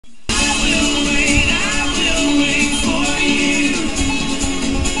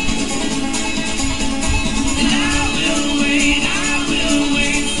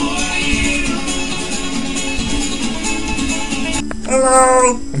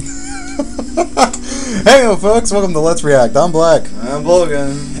Hey folks, welcome to Let's React. I'm Black. I'm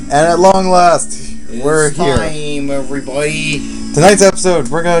Logan. And at long last, we're here. It's time, everybody. Tonight's episode,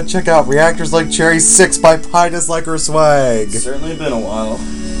 we're gonna check out Reactors Like Cherries 6 by Pitus Like Her Swag. It's certainly been a while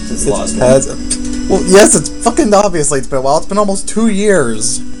since the last one. Well, yes, it's fucking obviously it's been a while. It's been almost 2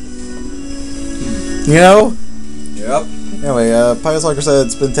 years. You know? Yep. Anyway, Pitus Like Her said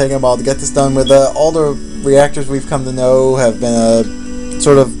it's been taking a while to get this done with all the reactors we've come to know have been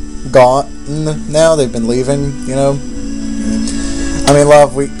sort of gone now. They've been leaving, you know? I mean, a lot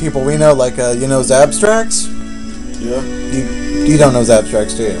of people we know, like, you know Zabstrax? Yeah. You don't know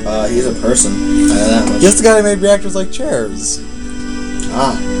Zabstrax, do you? He's a person. I know that much. Yes, the guy who made Reactors Like Chairs.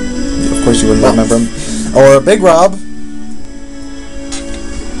 Ah. Of course you wouldn't remember him. Or Big Rob.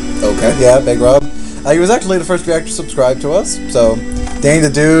 Okay. Yeah, Big Rob. He was actually the first reactor subscribed to us, so Danny the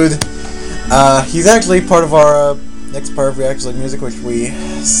Dude. He's actually part of our next part of Reactors Like Music, which we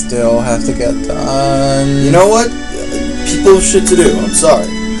still have to get done. You know what? People have shit to do. I'm sorry.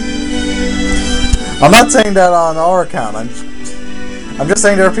 I'm not saying that on our account. I'm just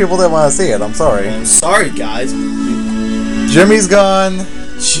saying there are people that want to see it. I'm sorry. I'm sorry, guys. Jimmy's gone.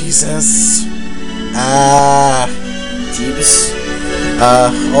 Jesus. Jeebus.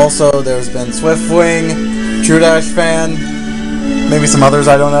 Also, there's been Swiftwing, True Dash Fan, maybe some others,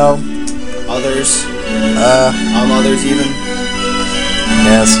 I don't know. Others. Others even.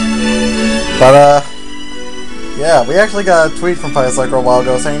 Yes. But, yeah, we actually got a tweet from Pitus Like Her a while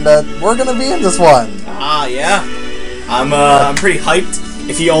ago saying that we're gonna be in this one. Ah, yeah. I'm pretty hyped.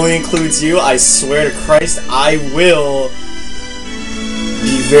 If he only includes you, I swear to Christ, I will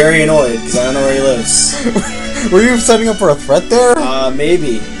be very annoyed, because I don't know where he lives. Were you setting up for a threat there?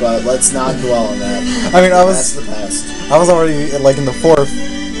 Maybe, but let's not dwell on that. I mean, That's the past. I was already, like, in the 4th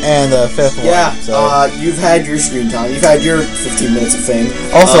and 5th yeah, one, so... you've had your screen time. You've had your 15 minutes of fame.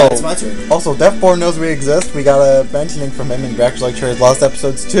 Also, it's my turn. Also, Deathborn knows we exist. We got a mentioning from him in Reactors Like Cherries last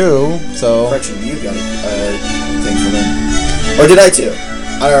episodes, too, so... Correction, you got a thing from him. Or did I, too?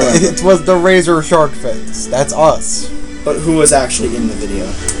 I don't remember. It was the Razor Shark Face. That's us. But who was actually in the video?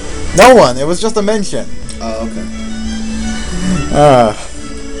 No one. It was just a mention. Oh, okay.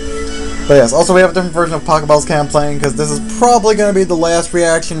 But yes, also we have a different version of Pokeballs Camp playing because this is probably going to be the last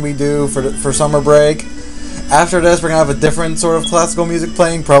reaction we do for summer break. After this, we're going to have a different sort of classical music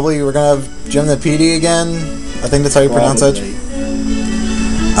playing. Probably we're going to have Jim the PD again. I think that's how you pronounce it.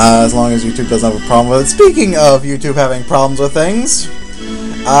 As long as YouTube doesn't have a problem with it. Speaking of YouTube having problems with things,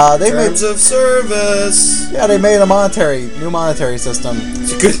 Terms of service. Yeah, they made a new monetary system.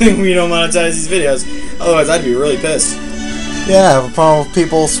 It's a good thing we don't monetize these videos. Otherwise, I'd be really pissed. Yeah, I have a problem with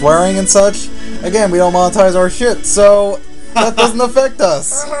people swearing and such. Again, we don't monetize our shit, so that doesn't affect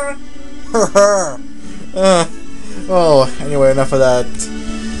us. Oh, anyway, enough of that.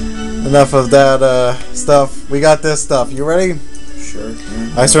 Enough of that stuff. We got this stuff. You ready? Sure.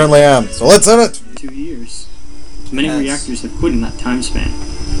 Yeah. I certainly am. So let's hit it. 2 years. Many reactors have quit in that time span.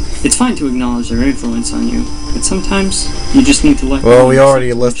 It's fine to acknowledge their influence on you, but sometimes you just need to let go. Well, we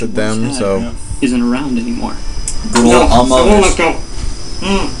already listed them, so isn't around anymore. Let's go.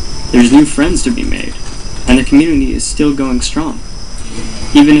 There's new friends to be made, and the community is still going strong,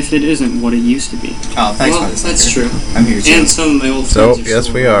 even if it isn't what it used to be. Oh, thanks for this. That's true. I'm here too. And some of my old friends are yes,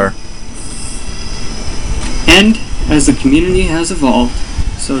 still we around. are. And as the community has evolved,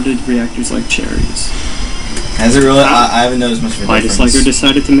 so did Reactors Like Cherries. Has it really? I haven't noticed much of a difference. Pitus Like Her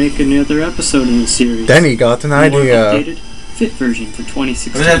decided to make another episode in the series. Denny got an idea. Updated, fit version for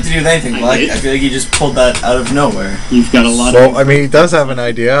 2016. What does that have to do with anything, Black? I feel like you just pulled that out of nowhere. You've got a lot of... Well, I mean, he does have an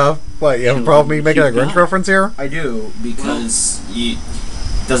idea. What, you have a problem with me making a Grinch reference here? I do, because it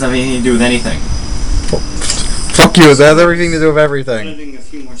doesn't have anything to do with anything. Fuck you, that has everything to do with everything. Editing a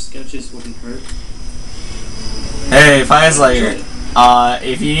few more sketches wouldn't hurt. Hey, Pitus Like Her,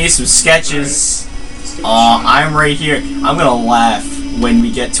 if you need some sketches, I'm right here. I'm gonna laugh when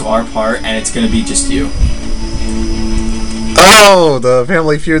we get to our part, and it's gonna be just you. Oh, the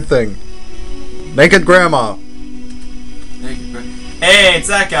Family Feud thing. Naked Grandma. Hey, it's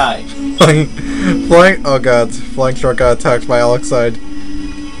that guy. Oh god, Flying Shark got attacked by Alex side.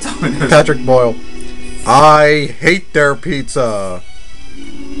 Patrick Boyle. I hate their pizza.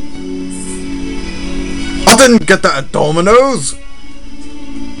 I didn't get that at Domino's.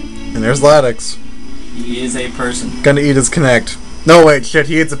 And there's Ladix. He is a person. Gonna eat his Kinect. No wait, shit,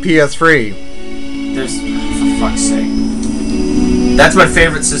 he eats a PS3. There's... for fuck's sake. That's my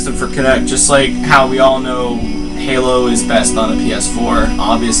favorite system for Kinect, just like how we all know Halo is best on a PS4,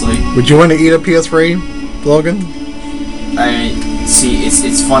 obviously. Would you want to eat a PS3, Logan? See,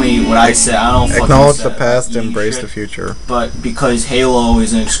 it's funny what I said. I don't fucking Acknowledge say the that. past, You embrace shit. the future. But because Halo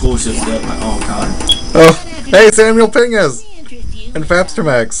is an exclusive to oh god. Oh, hey, Samuel Pingus and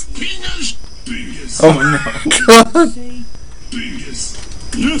Fapstermax. Oh my god.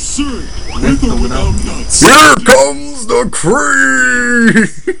 Yes, sir. With or without nuts. Here comes the cream!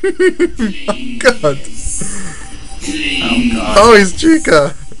 Oh god. Oh god. Oh, he's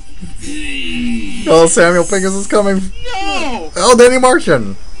Chica. Oh, Samuel Pingus is coming. No! Oh, Danny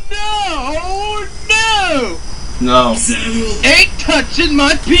Martian. No! No! No. Ain't touching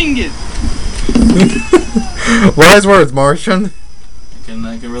my fingers! Wise words, Martian.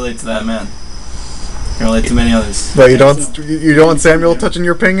 I can relate to that man. I can relate to many others. But you don't want Samuel touching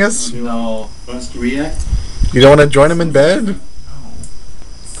your Pingus? No. First react. You don't want to join him in bed?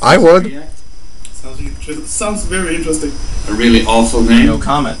 I would. Sounds very interesting. A really awful name. No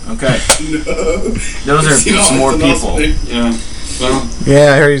comment. Okay. No. Those are some more people. Yeah. Well,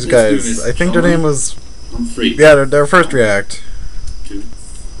 Yeah, I heard these Let's do guys. this, I think their shall we? name was... I'm free. Yeah, their first react. 2,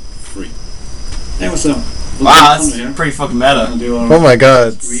 3. Hey, what's up? Wow, that's pretty fucking meta. Oh my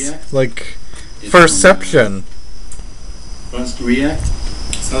god. It's like... Firstception. First react.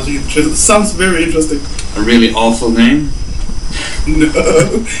 Sounds very interesting. A really awful name. No.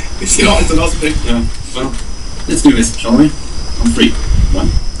 It's an awesome name. Yeah. Well, let's do this, shall we? I'm free. 1.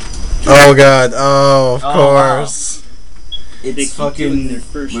 Oh god. Oh, of Oh, course. It's fucking.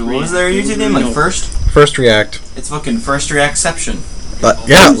 Wait, what was their YouTube name? Like first? First react. It's fucking first reactception.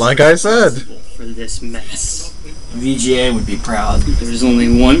 Yeah, like I said. For this mess. VGA would be proud. There's only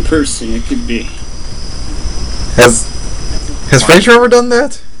one person it could be. Has Fraser ever done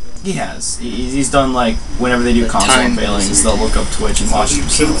that? He has. He's done like whenever they do console time failings, they'll look up Twitch and watch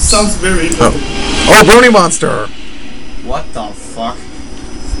themselves. Sounds very interesting. Oh, Brony Monster! What the fuck?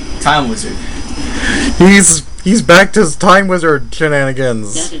 Time Wizard. He's back to his Time Wizard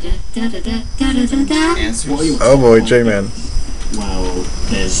shenanigans. Answers. Oh boy, J-Man. Well,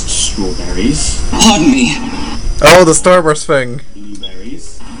 there's strawberries, Pardon me. Oh, the Starburst thing.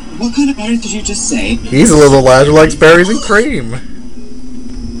 blueberries. What kind of berries did you just say? He's a little lad who likes berries and cream.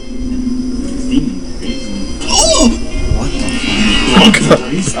 Themeberries. Oh! What the fuck?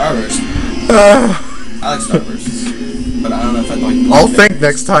 Starburst. I like Starbursts, but I don't know if I'd like. I'll think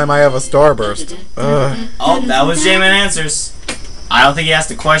next time I have a Starburst. Oh, that was J-Man Answers. I don't think he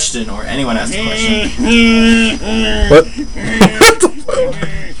asked a question, or anyone asked a question. What? What the fuck?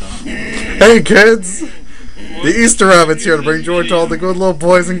 Hey kids! The Easter Rabbit's here to bring joy to all the good little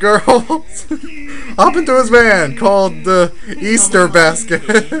boys and girls. Hop into his van called the Easter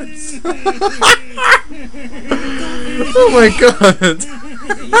Baskets. Oh my god!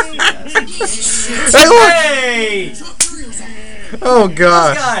 Hey look! Hey! Oh Those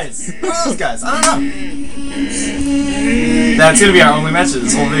god! guys! What are those guys? I don't know. That's gonna be our only mention of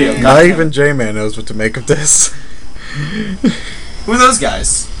this whole video. Not God. even J-Man knows what to make of this. Who are those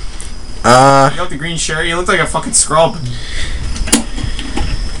guys? You got the green shirt? You look like a fucking scrub.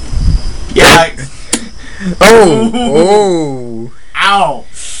 Yeah. Oh! Ow!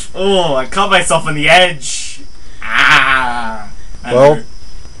 Oh, I cut myself on the edge. Ah. Well,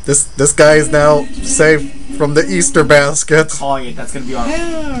 this guy is now safe from the Easter basket. Calling it. That's gonna be our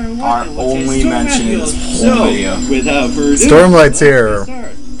only mention in this whole video. Without further ado, Stormlight's here. let's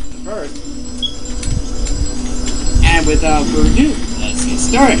start. First. And without further ado, let's get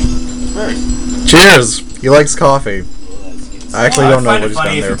started. First, Cheers! He likes coffee. let's get I actually I'd don't know find what it he's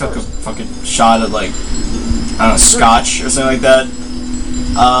funny done if there you took a for. fucking shot at like, I don't know, scotch or something like that.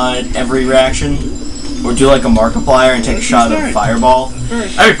 At every reaction. Or do like a Markiplier and take a shot of Fireball.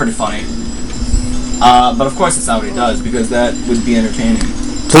 That'd be pretty funny. But of course that's not what he does, because that would be entertaining.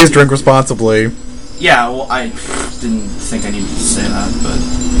 Please drink responsibly. Yeah, well, I didn't think I needed to say that, but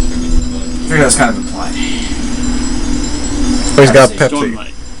I figured that's kind of implied. Oh, he's got Pepsi.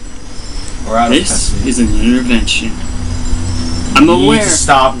 Pepsi. We're out of This Pepsi. is an intervention. I'm You need aware to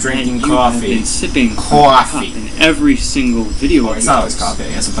stop that drinking you coffee. have been sipping Coffee. in every single video. Well, of it's not always yours. coffee, I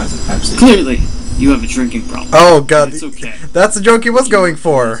guess sometimes it's Pepsi. Clearly, you have a drinking problem. Oh god, It's okay. that's the joke he was going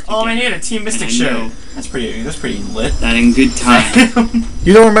for. Oh man, he had a Team Mystic And I know shirt. That's pretty lit. that in good time.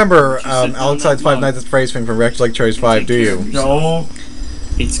 You don't remember Alex Side's Five Nights at Freddy's thing from Reactors like Cherries 5, do you? No.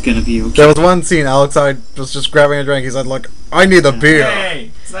 It's gonna be okay. There was one scene, Alex Side was just grabbing a drink, he said, look, I need a beer. Hey,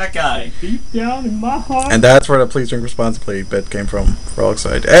 it's that guy. down in my heart. And that's where the Please Drink Responsibly bit came from, for Alex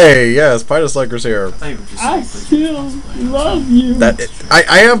Side. Hey, yes, Spider Slugger's here. I thought you were just I saying, please drink still responsibly. love you.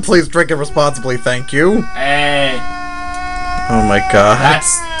 I am Please Drink It Responsibly, thank you. Hey, Oh my god.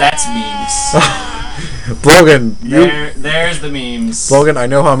 that's memes. Logan, you... There's the memes. Logan, I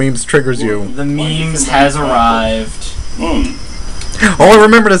know how memes triggers you. The memes has arrived. Oh, I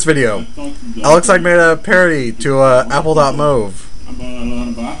remember this video. Alex made a parody to Apple.move.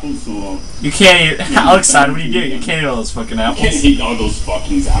 Apples, so You can't eat. Alex, what do? You can't eat all those fucking I can't apples. eat all those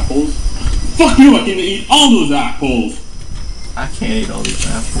fucking apples. Fuck you! I can eat all those apples. I can't eat all these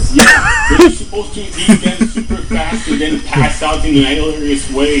apples. Yeah, but you're supposed to eat them super fast and then pass out in a hilarious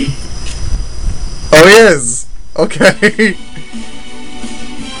way. Oh, he is. Okay.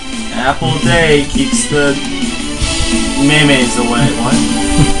 Apple day keeps the memes away. What?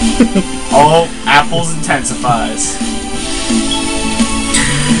 Oh, apples intensifies.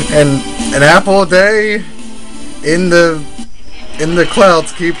 And an apple a day in the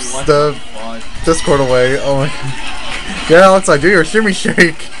clouds keeps What the fuck? Discord away. Oh my god. Yeah, Alex, do your shimmy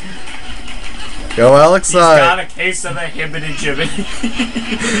shake. Go Alex He's got side. a case of a hibbity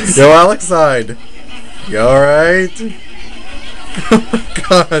jibbity. Go Alex side. You alright? Oh my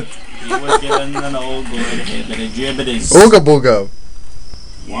god. He was given an old good hibbity jibbities. Ooga booga.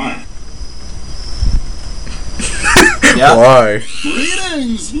 Why? Yep. Why?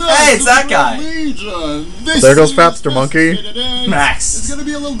 Greetings! Hey, it's that guy. There goes Fapster Monkey. Max. It's gonna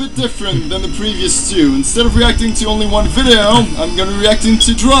be a little bit different than the previous two. Instead of reacting to only one video, I'm gonna be reacting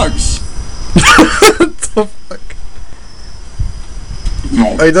to drugs. What the fuck?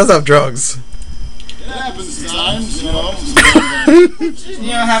 No. Oh, he does have drugs. It happens times, you know.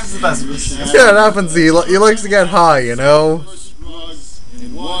 Yeah, it happens to the best of us. Yeah, it happens. He likes to get high, you know. Drugs.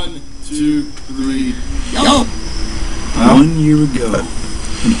 1, 2, 3, go! 1 year ago,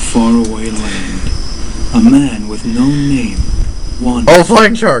 in a faraway land, a man with no name wandered. Oh,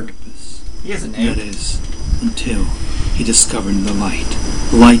 flying shark. He has a That name. is, until he discovered the light.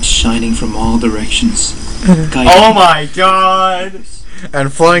 Light shining from all directions. Oh my god!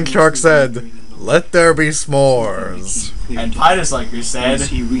 And flying shark said, "Let there be s'mores." And Pitus Liker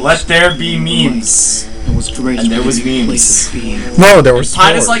said, "Let there be memes." And was great. And there was memes. Place of being. No, there were Pitus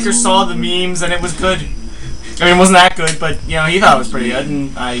s'mores. Liker saw the memes and it was good. I mean, it wasn't that good, but, you know, he thought it was pretty good,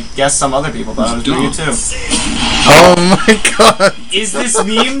 and I guess some other people thought it was pretty good, too. Oh my god. Is this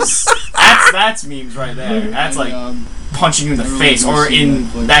memes? That's memes right there. That's like punching you in the face, or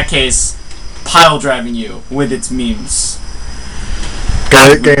in that case, pile driving you with its memes.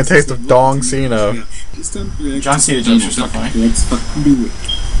 Getting a taste of Dong Cena. John Cena jokes are so funny. Let's fucking do it.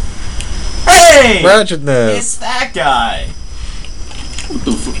 Hey! Ratchetness. It's that guy! What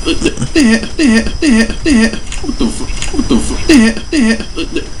the fuck? What the fuck? What the fuck?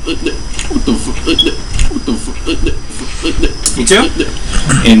 What the fuck? What the fuck? You too?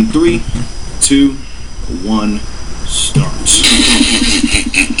 In 3, 2, 1, start.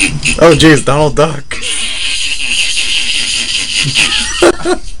 Oh jeez, Donald Duck.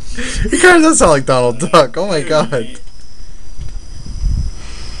 He kind of does sound like Donald Duck. Oh my god.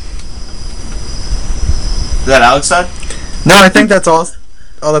 Is that Alex said? No, I think that's Austin.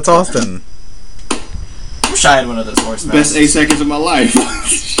 Oh, that's Austin. I wish I had one of those horse Best 8 masks. seconds of my life.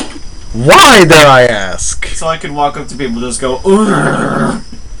 Why, dare I ask? So I could walk up to people and just go, "Urgh,"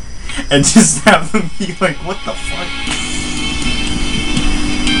 and just have them be like, what the fuck?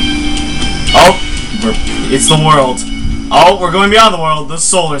 Oh, it's the world. Oh, we're going beyond the world, the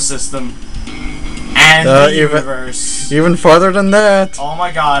solar system. And the universe. Even farther than that. Oh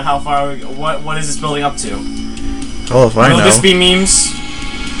my god, how far are we, what is this building up to? Oh, if I know. Will this be memes?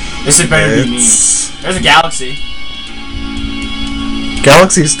 This had better be memes. It's There's a galaxy.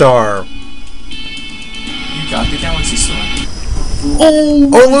 Galaxy Star. You got the galaxy star. Oh,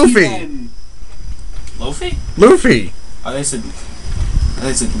 Luffy. Luffy? Luffy. Oh, they said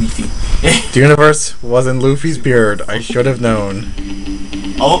Leafy. The universe was in Luffy's beard. I should have known.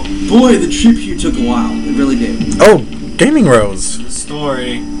 Oh, Boy, the trip here took a while. It really did. Oh, Gaming Rose. the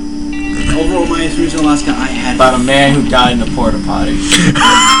story Overall, my experience in Alaska, I had about a man who died in a porta potty.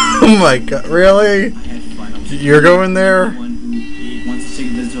 Oh my god, really? I had fun. I was You're going there? One who wants to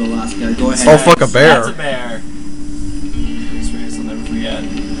take a visit to Alaska. Go ahead. Oh, fuck a bear. That's a bear. Experience I'll never forget.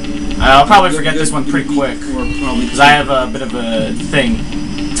 I'll probably forget this one pretty quick. Because I have a bit of a thing.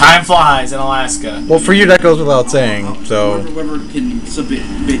 Time flies in Alaska. Well, for you that goes without saying, so... Whoever can submit,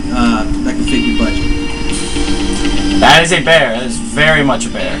 that can fit your budget. That is a bear. That is very much a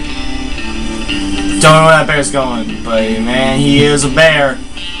bear. Don't know where that bear's going, but man, he is a bear.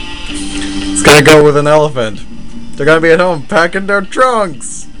 It's gonna go with an elephant. They're gonna be at home packing their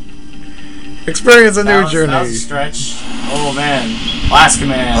trunks. Experience a new That was journey. a stretch. Oh man. Alaska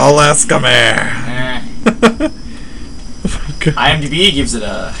man. Alaska man. Eh. IMDb gives it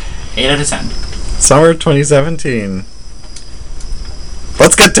a 8 out of 10. Summer 2017.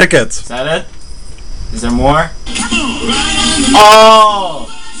 Let's get tickets. Is that it? Is there more? Oh!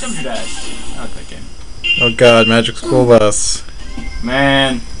 Jump your dash. I like that game. Oh god, Magic School Bus.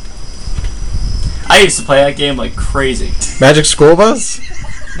 Man. I used to play that game like crazy. Magic School Bus?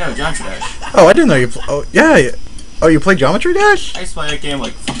 No, Geometry Dash. Oh, I didn't know you. Oh, yeah. Oh, you play Geometry Dash? I used to play that game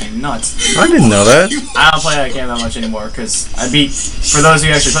like fucking nuts. I didn't know that. I don't play that game that much anymore because I beat. For those of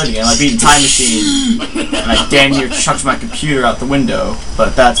you who actually played the game, I beat Time Machine, and I damn near chucked my computer out the window.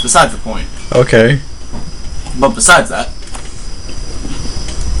 But that's besides the point. Okay. But besides that.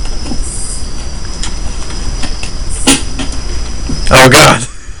 Oh God.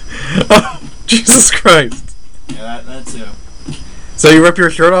 Oh, Jesus Christ. Yeah, that too. So you rip your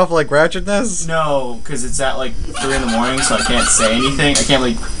shirt off like Ratchetness? No, because it's at like 3 in the morning, so I can't say anything. I can't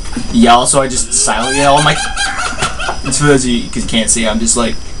like yell, so I just silently yell. I'm like, it's for those of you because you can't see. I'm just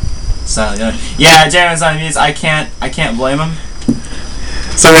like silently yelling. Yeah, Jaren's not amused. I can't blame him.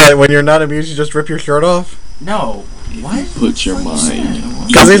 So when you're not amused, you just rip your shirt off? No. What? Put your mind.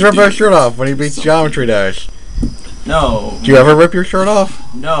 Because he's ripping his shirt off when he beats Geometry Dash. No. Do you ever rip your shirt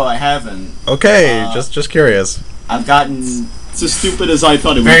off? No, I haven't. Okay, just curious. I've gotten It's as stupid as I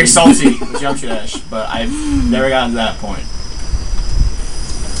thought it very would be. salty with Geometry Dash, but I've never gotten to that point.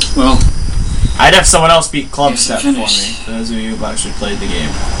 Well, I'd have someone else beat Club Yes, Step for me, finished. for those of you who've actually played the game.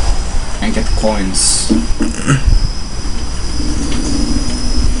 And get the coins.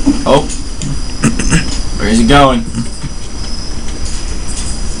 Oh. Where is he going?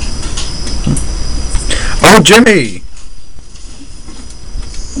 Oh, Jimmy!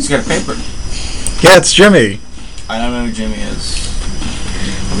 He's got a paper. Yeah, it's Jimmy. I don't know who Jimmy is.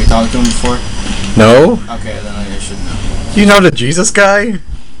 Have we talked to him before? No? Okay, then I should know. You know the Jesus guy?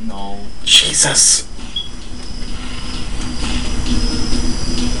 No. Jesus.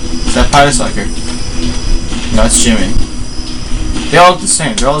 Is that Pilot Slacker? No, it's Jimmy. They all look the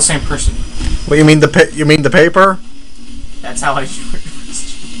same. They're all the same person. What, you mean the paper? That's how I knew it was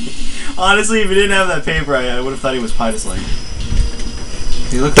Jimmy. Honestly, if he didn't have that paper, I would have thought he was Pilot Slacker.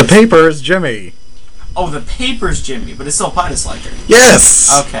 He looked The like paper is Jimmy. Oh, the paper's Jimmy, but it's still Pilot Slacker. Yes!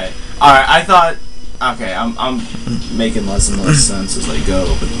 Okay. Alright, I thought... Okay, I'm making less and less sense as I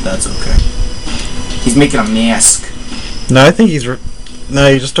go, but that's okay. He's making a mask. No, I think he's...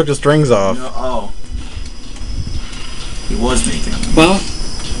 No, he just took the strings off. No, oh. He was making a mask. well,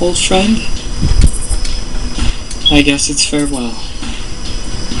 old friend. I guess it's farewell.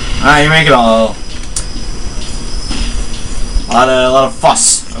 Alright, you're making a lot of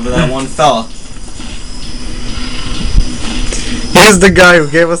fuss over that one fella. He's the guy who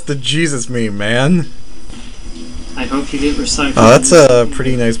gave us the Jesus meme, man. I hope you get recycled. Oh, that's a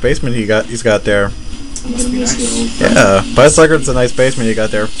pretty nice basement he's got there. I'm gonna miss you, old friend. Yeah, Pilot Slacker's a nice basement you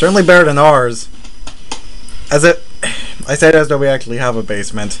got there. Certainly better than ours. I say it as though we actually have a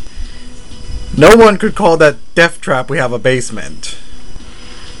basement. No one could call that death trap we have a basement.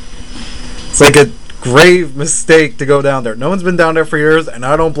 It's like a grave mistake to go down there. No one's been down there for years, and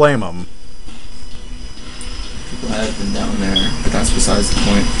I don't blame them. People have been down there, but that's besides the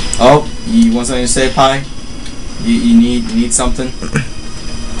point. Oh, you want something to say, Pi? You need something?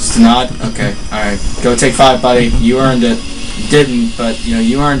 Just a nod? Okay, alright. Go take 5, buddy. You earned it. You didn't, but,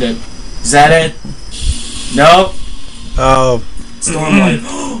 you earned it. Is that it? No? Oh. Stormlight.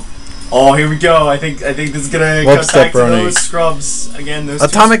 Oh, here we go. I think this is gonna Whoops, cut back to Stepbrony. those scrubs again. Those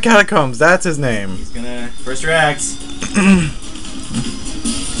Atomic Catacombs, that's his name. He's gonna first react.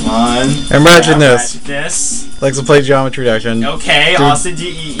 Come on. Imagine this. Imagine this. Likes to play Geometry Dash and Okay, Dude, Austin,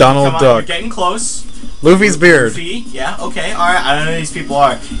 Donald come on, Duck. You're getting close. Luffy's beard. Luffy, yeah, okay, alright. I don't know who these people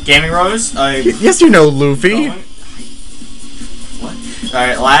are. Gaming Rose. Yes, you know Luffy. What?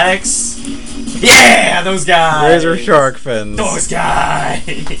 Alright, Ladix. Yeah, those guys. Razor Shark Fins. Those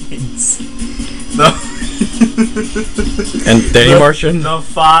guys. And Danny Martian. The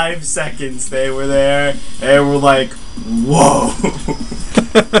 5 seconds they were there, they were like, whoa.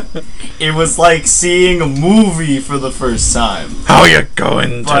 It was like seeing a movie for the first time. How you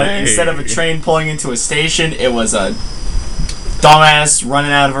going But today? instead of a train pulling into a station, it was a dumbass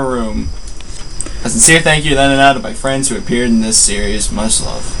running out of a room. A sincere thank you then and out to my friends who appeared in this series. Much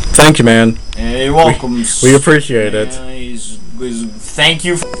love. Thank you, man. Hey, you're welcome. We appreciate it. Thank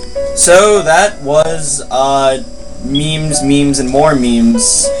you. So that was memes, and more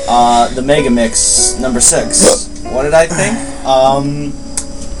memes. The Mega Mix number 6. What did I think?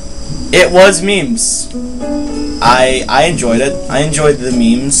 It was memes. I enjoyed it. I enjoyed the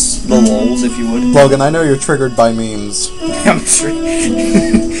memes, the lols, if you would. Logan, I know you're triggered by memes. I'm sure.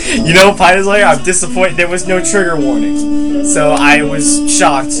 You know, Pilot's Lair, I'm disappointed there was no trigger warning. So I was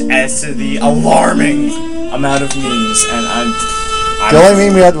shocked as to the alarming amount of memes, and I'm The only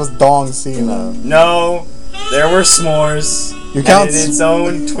meme we had was Dong Cena. no, there were s'mores. You count And in its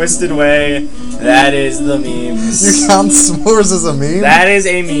own twisted way, that is the memes. You count s'mores as a meme? That is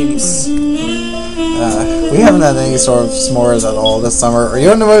a memes. We haven't had any sort of s'mores at all this summer. Are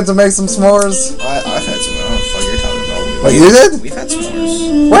you in the mood to make some s'mores? I've had some. I don't know what the fuck you're talking about. What, you did? We've had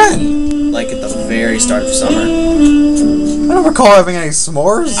s'mores. When? Like at the very start of summer. I don't recall having any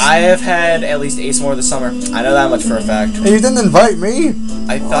s'mores. I have had at least a s'more this summer. I know that much for a fact. And you didn't invite me?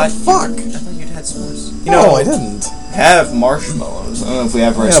 I thought. Fuck. I thought you'd had s'mores. You No, know, I didn't. have marshmallows. I don't know if we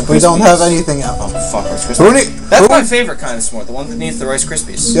have Rice Yeah, Krispies. we don't have anything else. Oh, fuck Rice Who Krispies. need- That's who- my favorite kind of s'more, the one that needs the Rice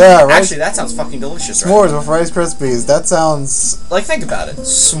Krispies. Yeah, right. Actually, that sounds fucking delicious, right? S'mores with Rice Krispies. That sounds... Like, think about it.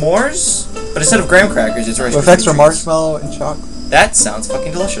 S'mores, but instead of graham crackers, it's Rice with Krispies. extra marshmallow and chocolate. That sounds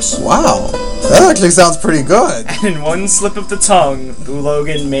fucking delicious. Wow. That actually sounds pretty good. And in one slip of the tongue, Boo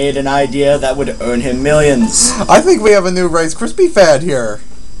Logan made an idea that would earn him millions. I think we have a new Rice Krispie fad here.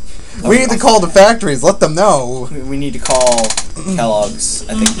 We need to call the factories, let them know. We need to call Kellogg's,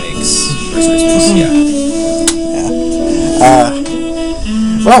 I think, makes Rice Krispies. Yeah.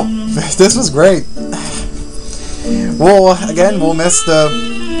 Well, this was great. We'll miss the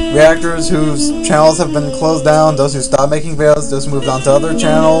reactors whose channels have been closed down, those who stopped making videos, those who moved on to other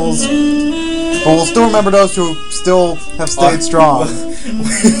channels. But we'll still remember those who still have stayed strong.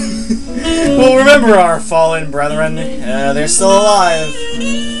 We'll remember our fallen brethren. They're still alive.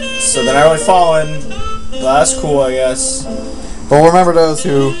 So they're not really fallen. But that's cool, I guess. But we'll remember those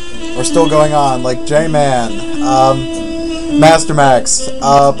who are still going on, like J-Man, Master Max.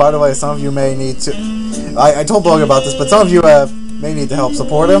 By the way, some of you may need to... I told Logan about this, but some of you may need to help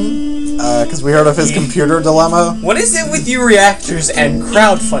support him, because we heard of his computer dilemma. What is it with you reactors and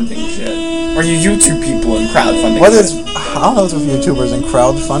crowdfunding shit? Or you YouTube people and crowdfunding What shit? is... I don't know what's with YouTubers and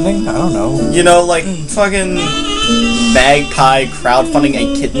crowdfunding. I don't know. You know, like, fucking Magpie crowdfunding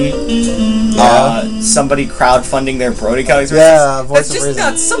a kitten. Yeah. Somebody crowdfunding their Brody comics. Yeah, Voice That's of just Reason.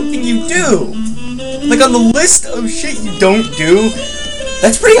 not something you do. Like, on the list of shit you don't do,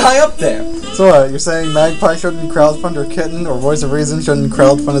 that's pretty high up there. So what, you're saying Magpie shouldn't crowdfund her kitten, or Voice of Reason shouldn't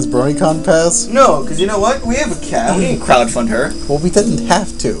crowdfund his BronyCon pass? No, because you know what? We have a cat. We didn't crowdfund her. Well, we didn't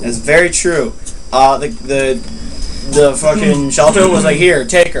have to. That's very true. The fucking shelter was like, here,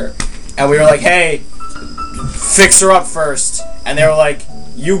 take her. And we were like, hey, fix her up first. And they were like,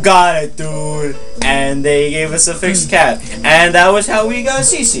 you got it, dude. And they gave us a fixed cat. And that was how we got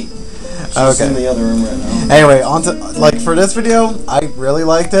Cece. She's Okay. in the other room right now. Anyway, on to, like, for this video, I really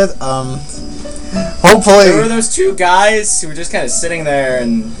liked it. Hopefully... There were those two guys who were just kind of sitting there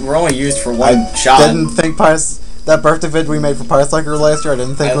and were only used for one I shot. didn't think that birthday vid we made for Pious Liker last year, I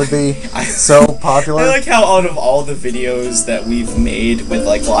didn't think would be so popular. I like how out of all the videos that we've made with,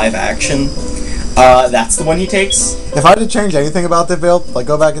 like, live action, that's the one he takes. If I had to change anything about the build, like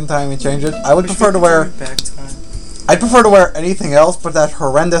go back in time and change it, I would prefer to wear... Back time. I'd prefer to wear anything else but that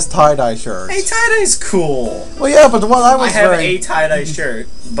horrendous tie-dye shirt. Hey, tie-dye's cool. Well, yeah, but the one I I was have wearing... a tie-dye shirt,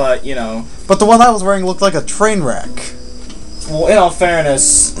 but, you know... But the one I was wearing looked like a train wreck. Well, in all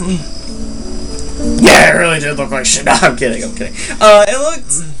fairness... yeah, it really did look like shit. No, I'm kidding, I'm kidding. It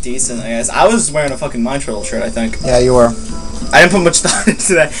looked decent, I guess. I was wearing a fucking Mind Turtle shirt, I think. Yeah, you were. I didn't put much thought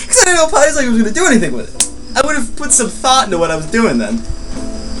into that, because I didn't know Pies Like was going to do anything with it. I would have put some thought into what I was doing then.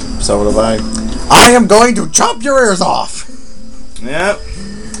 So would have I. I am going to chop your ears off! Yep.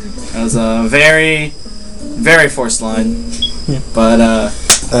 That was a very, very forced line. But,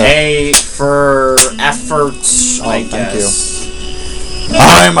 A for effort, I thank guess.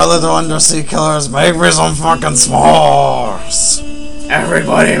 I'm a little undersea killers. Make me some fucking s'mores!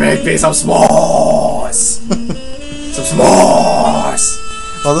 Everybody make me some s'mores! Some s'mores!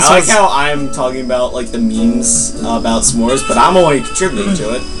 Well, this I like was... how I'm talking about, like, the memes about s'mores, but I'm only contributing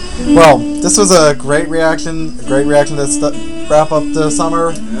to it. Well, this was a great reaction to wrap up the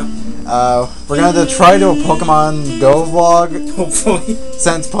summer. Yeah. We're going to try to do a Pokemon Go vlog. Hopefully.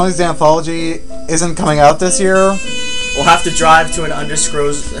 Since Pony's Anthology isn't coming out this year. We'll have to drive to an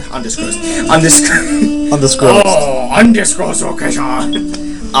undisclosed Undisclosed. undisclosed location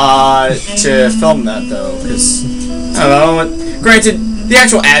to film that, though, because I don't know. Granted, the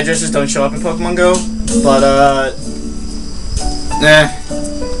actual addresses don't show up in Pokemon Go, but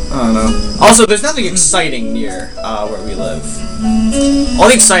I don't know. Also, there's nothing exciting near where we live. All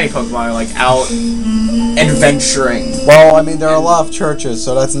the exciting Pokemon are like out adventuring. Well, I mean, there are a lot of churches,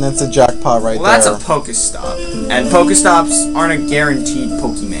 so that's an instant jackpot right Well, that's there. a Pokestop, and Pokestops aren't a guaranteed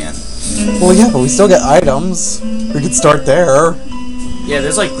Pokemon. Well, yeah, but we still get items. We could start there. Yeah,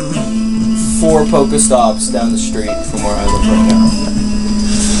 there's like 4 Pokestops down the street from where I live right now.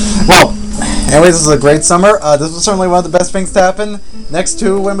 Well, anyways, this was a great summer. This was certainly one of the best things to happen. Next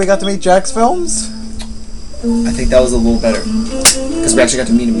to when we got to meet Jack's films. I think that was a little better because we actually got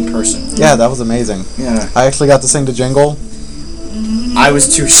to meet him in person. Yeah, that was amazing. Yeah. I actually got to sing the jingle. I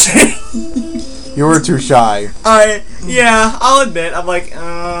was too shy. You were too shy. Yeah, I'll admit. I'm like,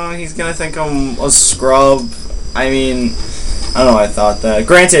 he's gonna think I'm a scrub. I mean, I don't know why I thought that.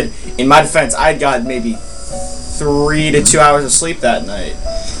 Granted, in my defense, I'd got maybe 3 to 2 hours of sleep that night.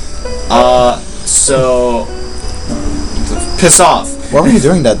 So piss off. What were you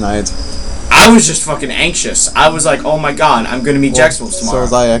doing that night? I was just fucking anxious. I was like, oh my god, I'm gonna meet Jax Wolves tomorrow. So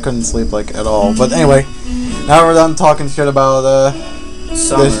was I. I couldn't sleep like at all. But anyway, now we're done talking shit about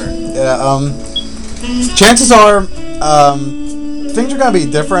Summer. Chances are, things are gonna be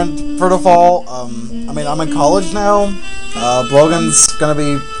different for the fall. I mean, I'm in college now. Logan's gonna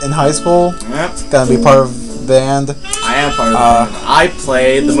be in high school. Yep. Gonna be part of band. I am part of the band. I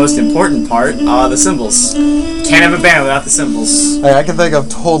play the most important part, the cymbals. Can't have a band without the cymbals. Hey, I can think of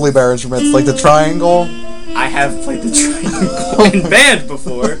totally better instruments, like the triangle. I have played the triangle in band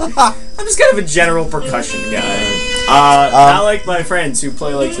before. I'm just kind of a general percussion guy. Not like my friends who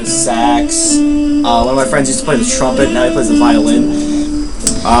play like the sax. One of my friends used to play the trumpet, now he plays the violin.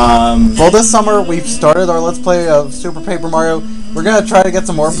 Well, this summer we've started our Let's Play of Super Paper Mario. We're gonna try to get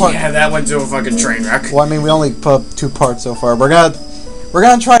some more parts. Yeah, that went to a fucking train wreck. Well, I mean, we only put up 2 parts so far. We're gonna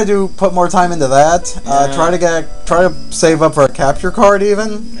try to put more time into that. Yeah. Try to save up for a capture card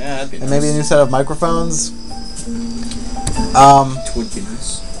even. Yeah, that'd be nice. And maybe a new set of microphones. It would be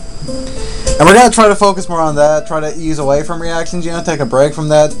nice. And we're gonna try to focus more on that. Try to ease away from reactions. Take a break from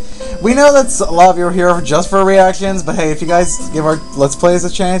that. We know that a lot of you are here just for reactions, but hey, if you guys give our Let's Plays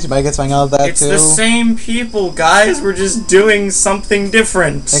a chance, you might get something out of that It's too. the same people, guys. We're just doing something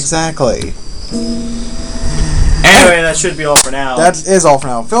different. Exactly. Anyway, that should be all for now. That is all for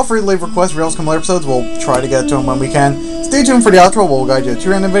now. Feel free to leave requests for coming episodes. We'll try to get to them when we can. Stay tuned for the outro. We'll guide you to 2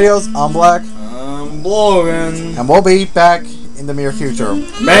 random videos. I'm Black. I'm Logan. And we'll be back in the near future.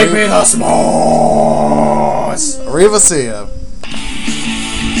 Make me the s'mores. Arriva, see ya.